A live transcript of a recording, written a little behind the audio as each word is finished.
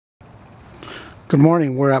Good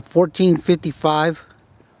morning. We're at 1455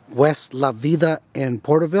 West La Vida in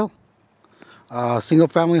Porterville. Single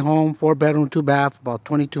family home, 4-bedroom, 2-bath, about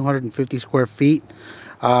 2,250 square feet.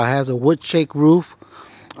 Has a wood shake roof,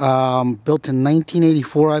 built in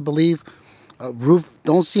 1984, I believe. Roof,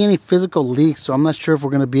 don't see any physical leaks, so I'm not sure if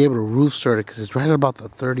we're going to be able to roof cert it because it's right at about the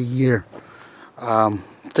 30 year.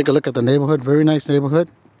 Take a look at the neighborhood. Very nice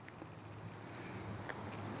neighborhood.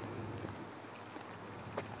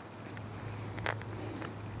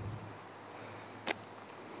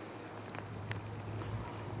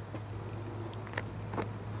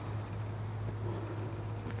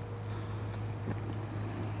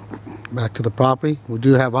 Back to the property. We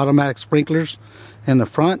do have automatic sprinklers in the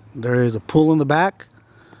front. There is a pool in the back.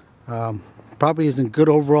 Property is in good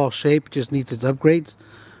overall shape, just needs its upgrades.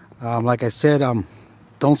 Like I said,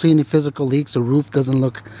 don't see any physical leaks. The roof doesn't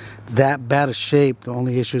look that bad a shape. The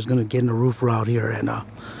only issue is going to get in the roofer out here and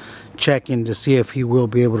check in to see if he will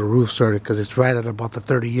be able to roof cert it, because it's right at about the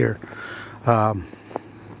 30 year time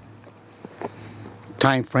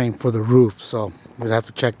frame for the roof. So we'd have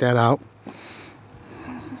to check that out.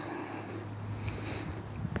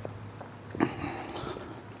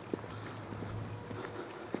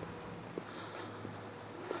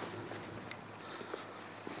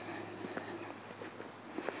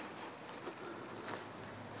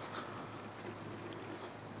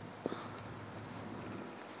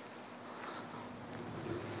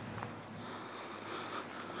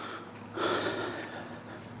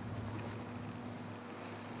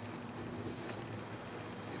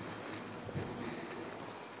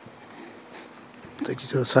 Take you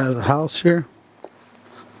to the side of the house here.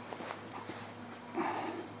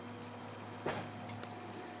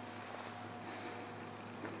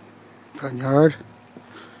 Front yard.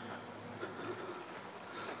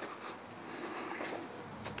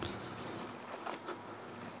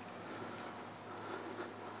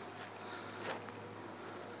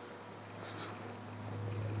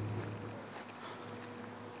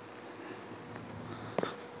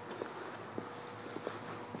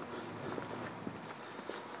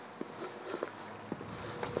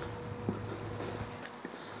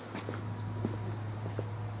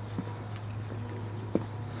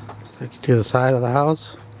 Take you to the side of the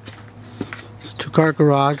house. It's a 2-car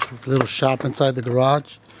garage with a little shop inside the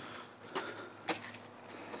garage.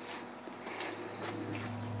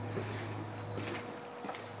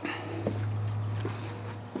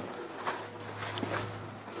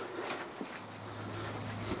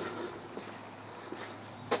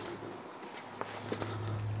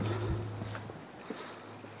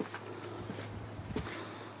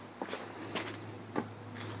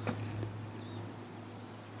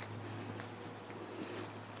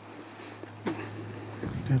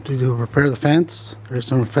 Have to repair the fence. There's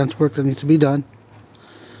some fence work that needs to be done.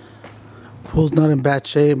 Pool's not in bad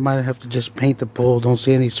shape. Might have to just paint the pool. Don't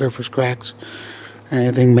see any surface cracks,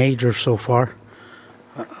 anything major so far.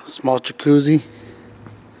 Small jacuzzi.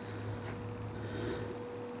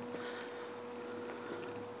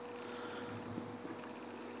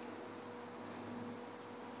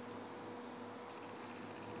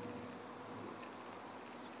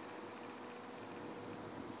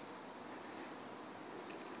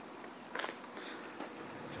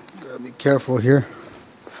 Gotta be careful here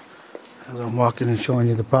as I'm walking and showing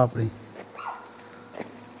you the property.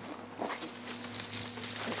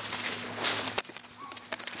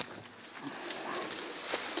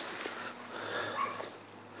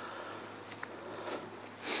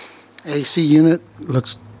 AC unit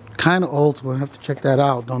looks kind of old, so we'll have to check that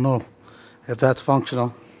out. Don't know if that's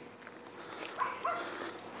functional.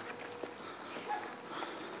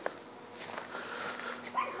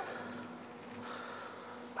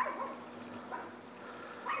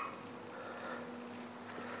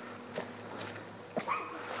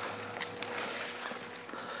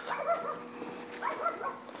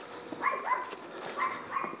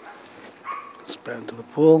 Span to the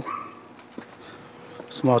pool.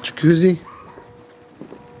 Small jacuzzi.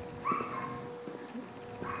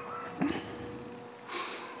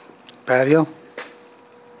 Patio.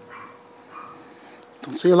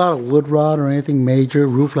 Don't see a lot of wood rot or anything major.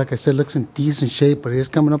 Roof, like I said, looks in decent shape, but it is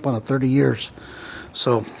coming up on 30 years.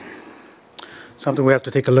 So, something we have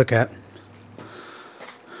to take a look at.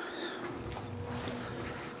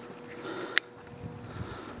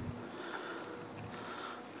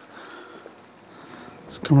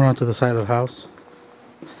 Let's come around to the side of the house.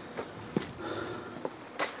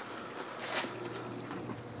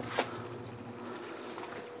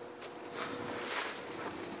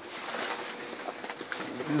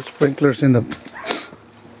 There's sprinklers in the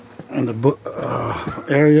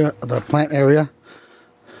area, the plant area,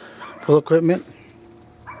 pool equipment.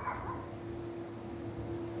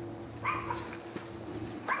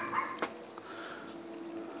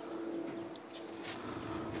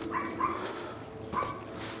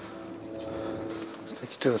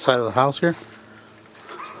 to the side of the house here.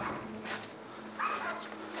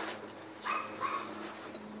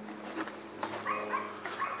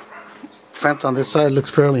 Fence on this side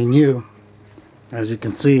looks fairly new, as you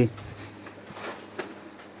can see.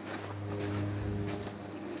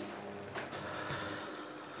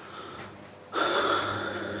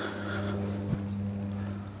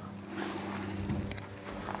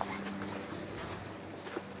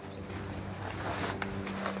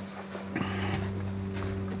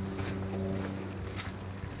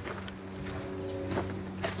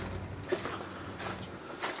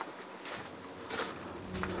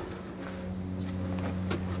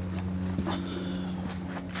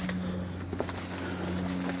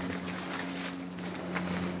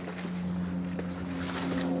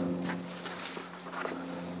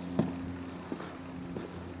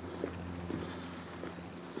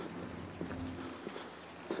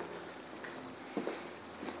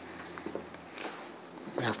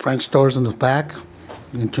 We have French doors in the back,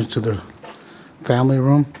 entrance to the family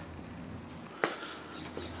room.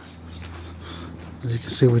 As you can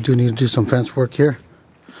see, we do need to do some fence work here.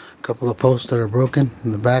 A couple of posts that are broken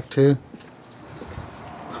in the back too.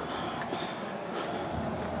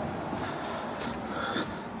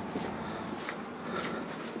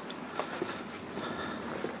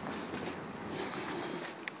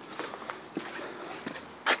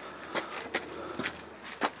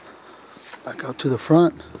 Back out to the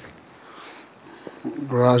front.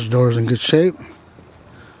 Garage doors in good shape.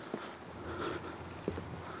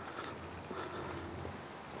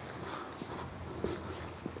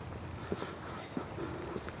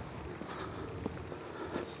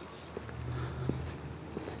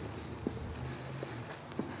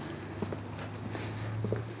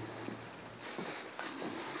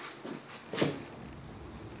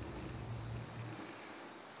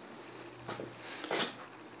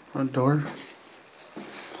 Front door.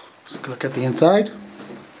 Let's take a look at the inside.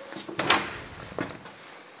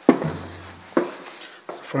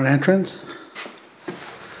 It's the front entrance.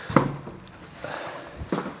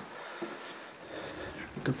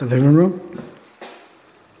 Got the living room.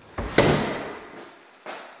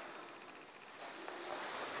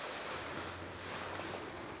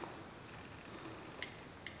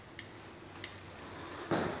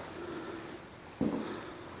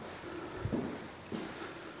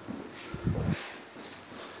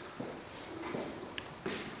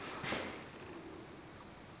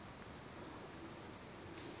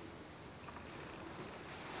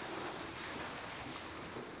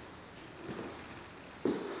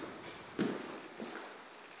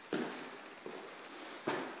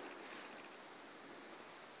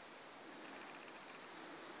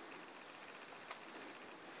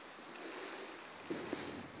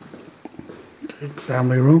 Big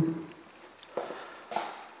family room.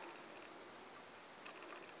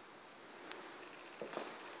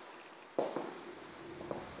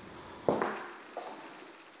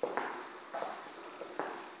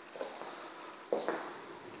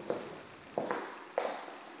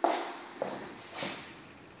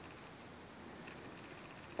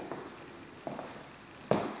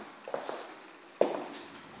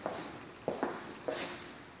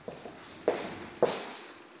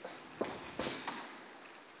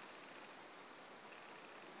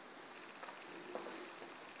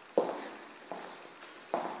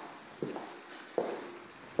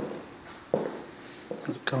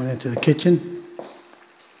 Coming into the kitchen.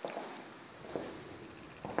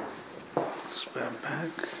 Span back.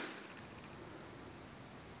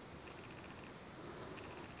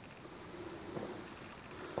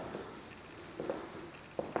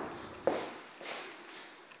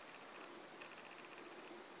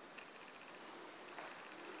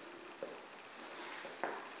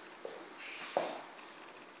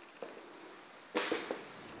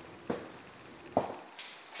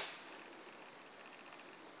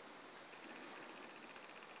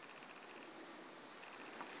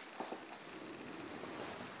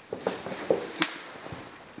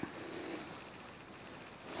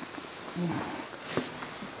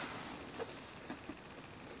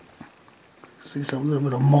 See some little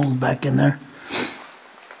bit of mold back in there.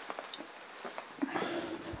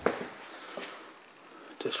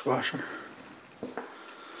 Dishwasher.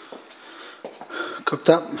 Cooked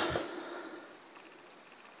up.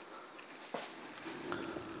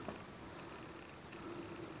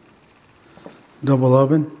 Double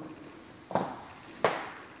oven.